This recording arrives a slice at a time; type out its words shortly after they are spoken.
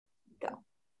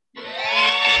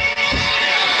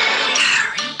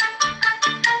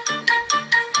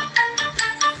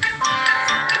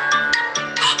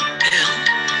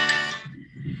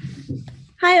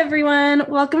everyone.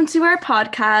 Welcome to our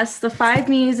podcast, The Five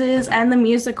Muses and the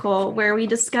Musical, where we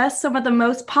discuss some of the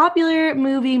most popular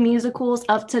movie musicals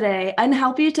of today and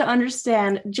help you to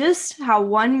understand just how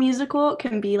one musical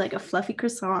can be like a fluffy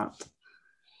croissant.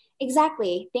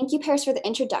 Exactly. Thank you, Paris, for the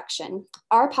introduction.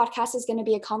 Our podcast is going to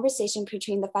be a conversation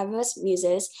between the five of us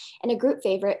muses and a group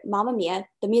favorite, Mamma Mia,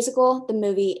 the musical, the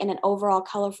movie, and an overall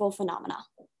colorful phenomena.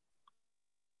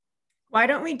 Why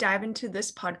don't we dive into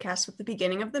this podcast with the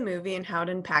beginning of the movie and how it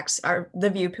impacts the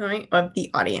viewpoint of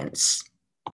the audience?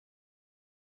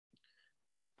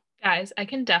 Guys, I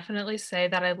can definitely say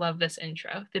that I love this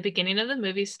intro. The beginning of the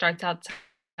movie starts out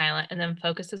silent and then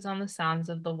focuses on the sounds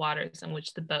of the waters in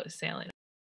which the boat is sailing.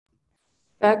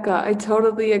 Becca, I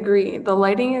totally agree. The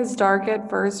lighting is dark at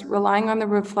first, relying on the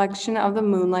reflection of the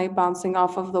moonlight bouncing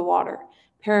off of the water.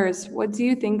 Paris, what do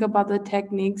you think about the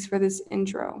techniques for this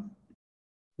intro?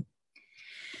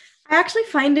 I actually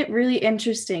find it really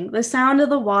interesting. The sound of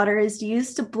the water is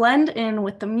used to blend in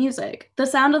with the music. The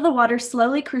sound of the water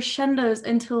slowly crescendos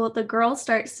until the girl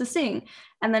starts to sing,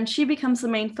 and then she becomes the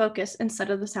main focus instead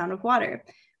of the sound of water,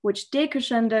 which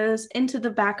decrescendos into the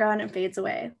background and fades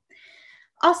away.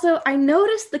 Also, I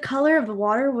noticed the color of the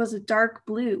water was a dark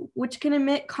blue, which can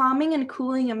emit calming and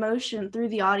cooling emotion through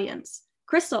the audience.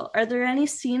 Crystal, are there any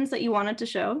scenes that you wanted to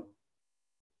show?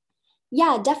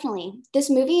 Yeah, definitely. This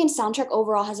movie and soundtrack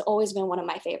overall has always been one of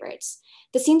my favorites.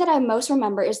 The scene that I most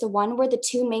remember is the one where the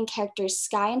two main characters,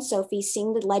 Sky and Sophie,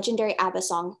 sing the legendary ABBA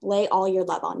song, Lay All Your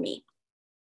Love on Me.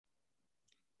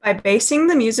 By basing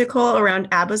the musical around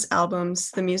ABBA's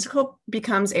albums, the musical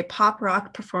becomes a pop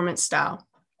rock performance style.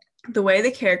 The way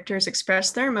the characters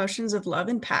express their emotions of love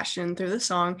and passion through the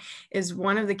song is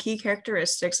one of the key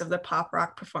characteristics of the pop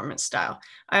rock performance style.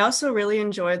 I also really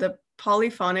enjoy the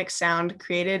polyphonic sound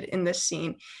created in this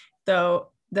scene, though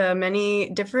the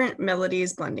many different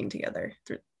melodies blending together.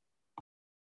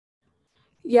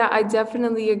 Yeah, I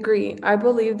definitely agree. I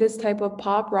believe this type of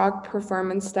pop rock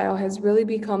performance style has really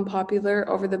become popular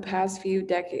over the past few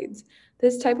decades.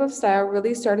 This type of style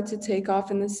really started to take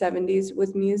off in the 70s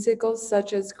with musicals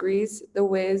such as Grease, The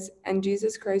Wiz, and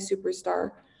Jesus Christ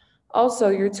Superstar. Also,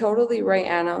 you're totally right,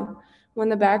 Anna. When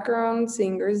the background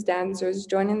singers, dancers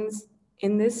join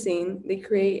in this scene, they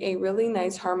create a really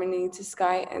nice harmony to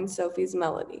Sky and Sophie's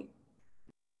melody.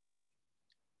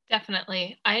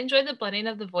 Definitely. I enjoy the blending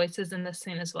of the voices in this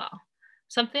scene as well.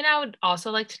 Something I would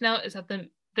also like to note is that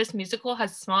this musical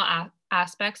has small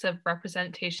aspects of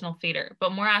representational theater,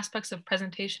 but more aspects of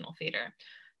presentational theater.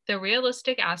 The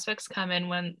realistic aspects come in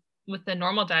with the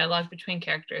normal dialogue between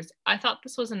characters. I thought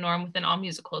this was a norm within all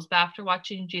musicals, but after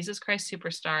watching Jesus Christ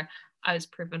Superstar, I was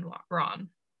proven wrong.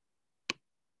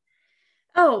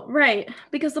 Oh, right,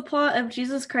 because the plot of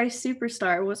Jesus Christ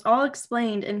Superstar was all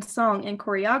explained in song and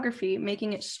choreography,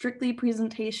 making it strictly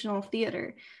presentational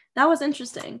theater. That was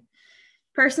interesting.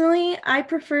 Personally, I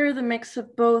prefer the mix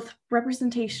of both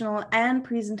representational and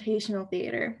presentational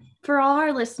theater. For all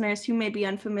our listeners who may be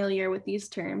unfamiliar with these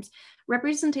terms,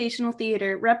 representational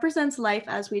theater represents life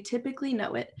as we typically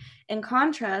know it. In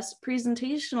contrast,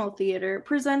 presentational theater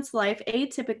presents life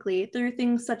atypically through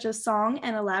things such as song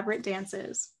and elaborate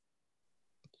dances.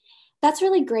 That's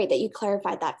really great that you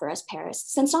clarified that for us, Paris,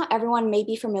 since not everyone may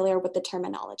be familiar with the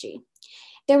terminology.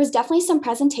 There was definitely some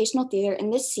presentational theater in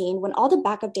this scene when all the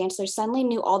backup dancers suddenly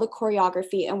knew all the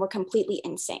choreography and were completely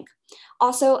in sync.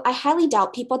 Also, I highly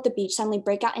doubt people at the beach suddenly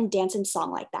break out and dance in song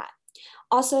like that.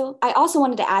 I also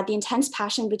wanted to add the intense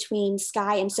passion between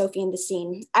Sky and Sophie in the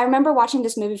scene. I remember watching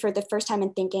this movie for the first time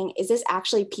and thinking, is this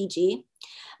actually PG?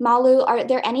 Malu, are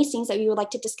there any scenes that you would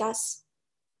like to discuss?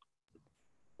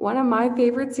 One of my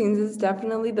favorite scenes is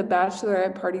definitely the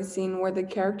bachelorette party scene where the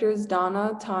characters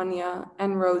Donna, Tanya,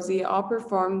 and Rosie all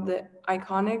perform the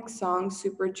iconic song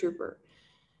Super Trooper.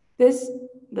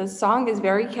 The song is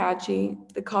very catchy,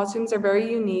 the costumes are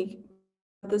very unique,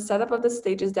 but the setup of the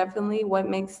stage is definitely what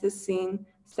makes this scene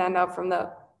stand out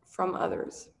from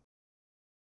others.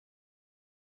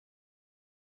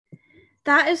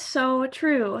 That is so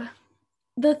true.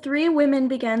 The three women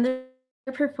began their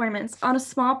performance on a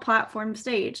small platform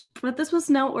stage, but this was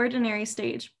no ordinary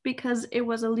stage because it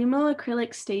was a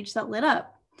lumo-acrylic stage that lit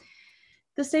up.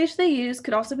 The stage they used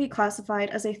could also be classified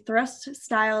as a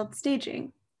thrust-styled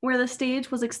staging, where the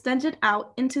stage was extended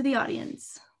out into the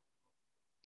audience.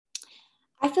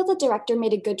 I feel the director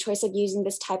made a good choice of using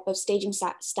this type of staging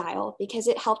style because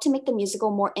it helped to make the musical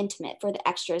more intimate for the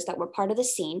extras that were part of the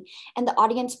scene and the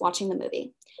audience watching the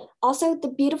movie. Also, the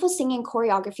beautiful singing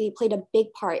choreography played a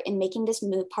big part in making this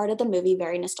part of the movie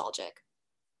very nostalgic.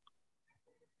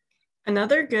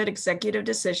 Another good executive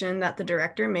decision that the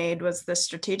director made was the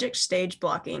strategic stage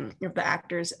blocking of the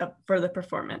actors for the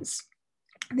performance.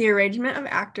 The arrangement of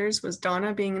actors was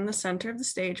Donna being in the center of the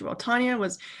stage, while Tanya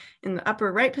was in the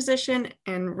upper right position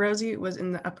and Rosie was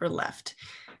in the upper left.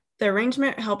 The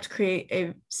arrangement helped create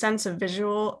a sense of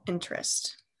visual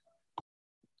interest.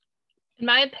 In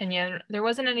my opinion, there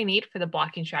wasn't any need for the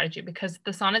blocking strategy because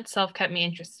the song itself kept me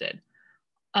interested.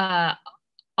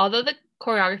 Although the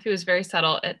choreography was very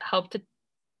subtle, it helped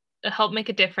make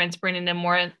a difference, bringing in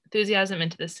more enthusiasm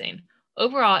into the scene.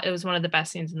 Overall, it was one of the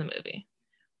best scenes in the movie.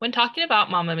 When talking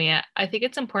about Mamma Mia, I think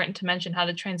it's important to mention how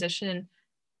the transition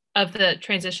of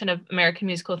American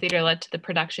musical theater led to the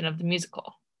production of the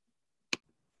musical.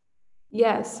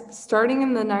 Yes, starting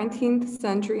in the 19th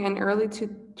century and early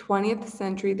 20th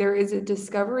century, there is a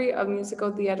discovery of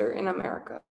musical theater in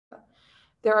America.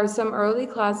 There are some early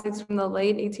classics from the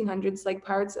late 1800s, like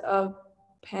Pirates of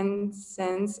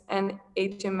Penzance and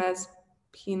HMS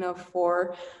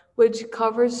Pinafore, which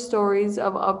covers stories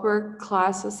of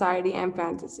upper-class society and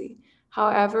fantasy.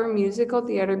 However, musical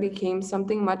theater became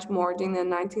something much more during the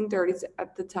 1930s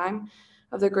at the time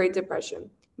of the Great Depression.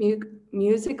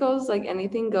 Musicals like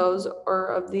Anything Goes or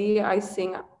Of Thee I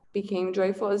Sing became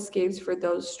joyful escapes for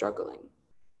those struggling.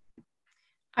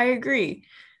 I agree.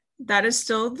 That is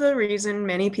still the reason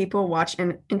many people watch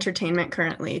entertainment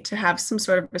currently, to have some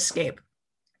sort of escape.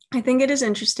 I think it is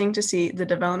interesting to see the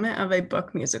development of a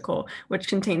book musical, which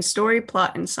contains story,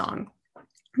 plot, and song.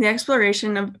 The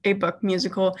exploration of a book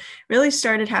musical really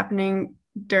started happening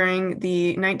during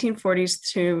the 1940s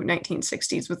to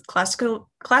 1960s with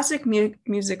classic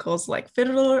musicals like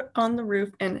Fiddler on the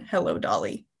Roof and Hello,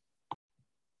 Dolly.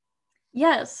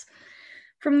 Yes.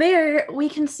 From there, we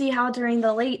can see how during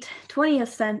the late 20th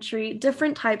century,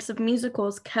 different types of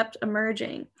musicals kept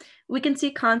emerging. We can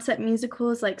see concept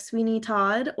musicals like Sweeney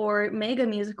Todd or mega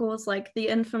musicals like the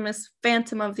infamous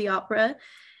Phantom of the Opera.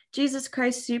 Jesus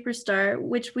Christ Superstar,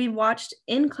 which we watched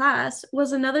in class,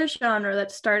 was another genre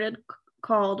that started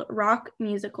called rock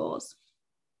musicals.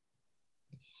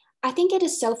 I think it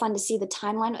is so fun to see the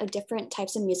timeline of different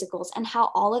types of musicals and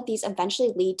how all of these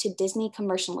eventually lead to Disney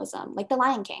commercialism, like The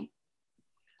Lion King.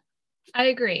 I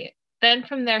agree. Then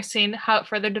from there, seeing how it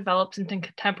further develops into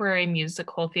contemporary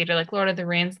musical theater like Lord of the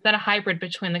Rings, then a hybrid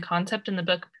between the concept and the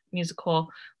book musical,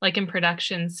 like in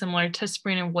productions similar to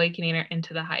Spring Awakening or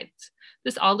Into the Heights.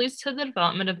 This all leads to the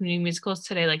development of new musicals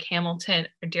today like Hamilton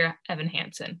or Dear Evan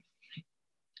Hansen.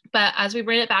 But as we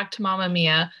bring it back to Mamma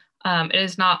Mia, it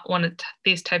is not one of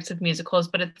these types of musicals,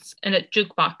 but it's a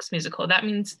jukebox musical. That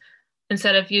means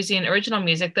instead of using original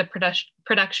music, the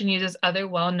production uses other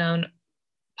well-known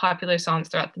popular songs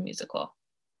throughout the musical.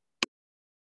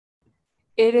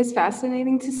 It is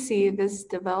fascinating to see this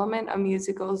development of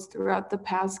musicals throughout the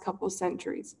past couple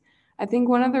centuries. I think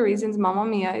one of the reasons Mamma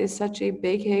Mia is such a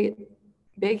big hit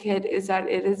is that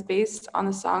it is based on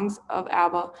the songs of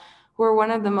ABBA, who are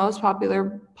one of the most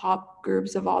popular pop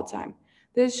groups of all time.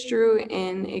 This drew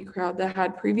in a crowd that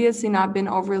had previously not been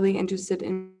overly interested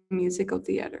in musical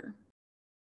theater.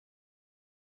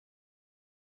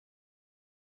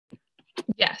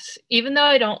 Yes, even though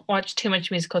I don't watch too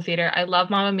much musical theater, I love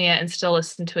Mamma Mia and still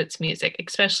listen to its music,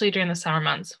 especially during the summer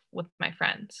months with my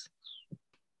friends.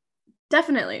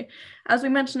 Definitely. As we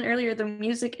mentioned earlier, the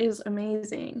music is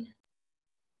amazing.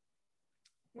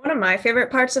 One of my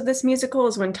favorite parts of this musical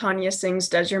is when Tanya sings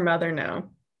Does Your Mother Know?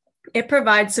 It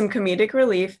provides some comedic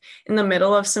relief in the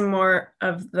middle of some more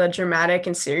of the dramatic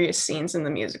and serious scenes in the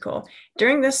musical.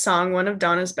 During this song, one of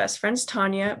Donna's best friends,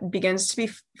 Tanya, begins to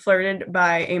be flirted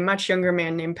by a much younger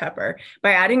man named Pepper.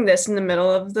 By adding this in the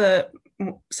middle of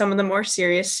some of the more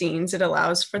serious scenes, it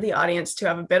allows for the audience to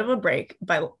have a bit of a break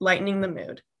by lightening the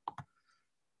mood.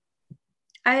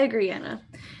 I agree, Anna.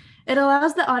 It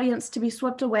allows the audience to be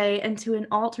swept away into an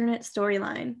alternate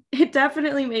storyline. It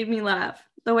definitely made me laugh.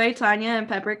 The way Tanya and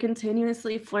Pepper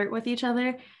continuously flirt with each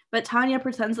other, but Tanya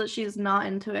pretends that she's not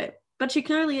into it, but she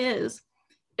clearly is.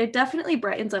 It definitely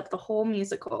brightens up the whole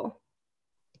musical.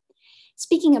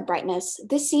 Speaking of brightness,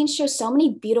 this scene shows so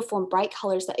many beautiful and bright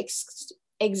colors that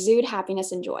exude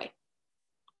happiness and joy.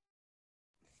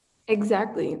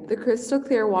 Exactly. The crystal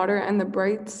clear water and the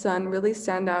bright sun really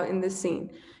stand out in this scene.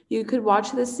 You could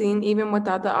watch the scene even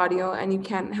without the audio and you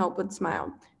can't help but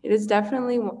smile. It is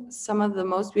definitely some of the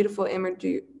most beautiful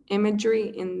imagery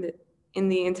in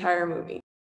the entire movie.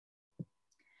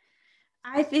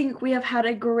 I think we have had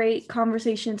a great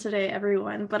conversation today,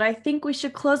 everyone, but I think we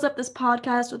should close up this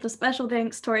podcast with a special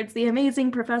thanks towards the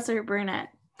amazing Professor Burnett.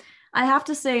 I have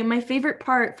to say, my favorite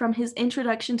part from his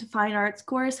Introduction to Fine Arts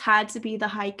course had to be the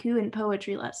haiku and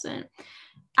poetry lesson.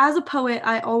 As a poet,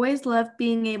 I always loved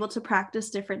being able to practice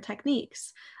different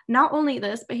techniques. Not only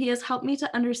this, but he has helped me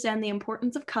to understand the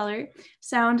importance of color,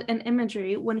 sound, and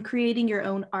imagery when creating your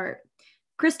own art.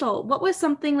 Crystal, what was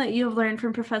something that you have learned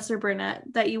from Professor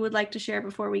Burnett that you would like to share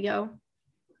before we go?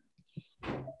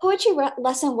 Poetry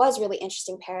lesson was really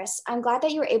interesting, Paris. I'm glad that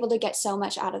you were able to get so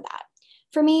much out of that.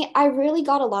 For me, I really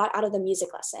got a lot out of the music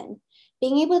lesson.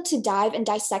 Being able to dive and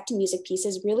dissect music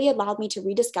pieces really allowed me to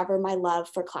rediscover my love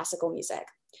for classical music.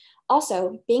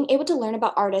 Also, being able to learn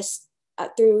about artists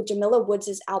through Jamila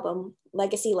Woods' album,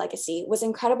 Legacy Legacy, was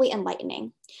incredibly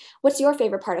enlightening. What's your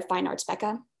favorite part of fine arts,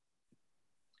 Becca?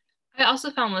 I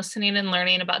also found listening and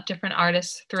learning about different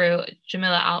artists through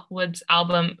Jamila Woods'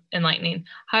 album enlightening.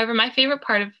 However, my favorite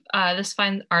part of this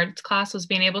fine arts class was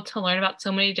being able to learn about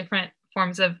so many different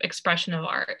forms of expression of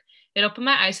art. It opened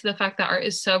my eyes to the fact that art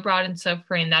is so broad and so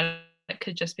free and that it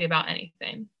could just be about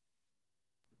anything.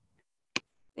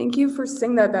 Thank you for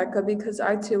saying that, Becca, because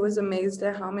I too was amazed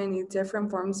at how many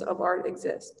different forms of art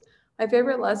exist. My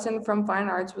favorite lesson from fine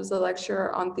arts was the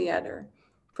lecture on theater.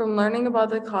 From learning about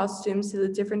the costumes to the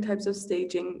different types of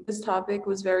staging, this topic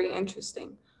was very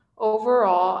interesting.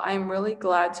 Overall, I am really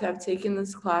glad to have taken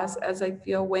this class as I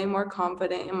feel way more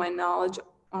confident in my knowledge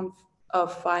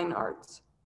of fine arts.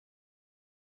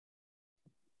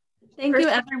 Thank you,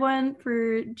 everyone,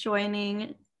 for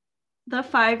joining the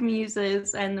Five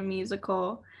Muses and the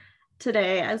musical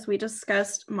today as we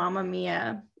discussed Mamma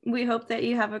Mia. We hope that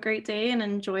you have a great day and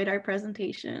enjoyed our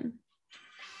presentation.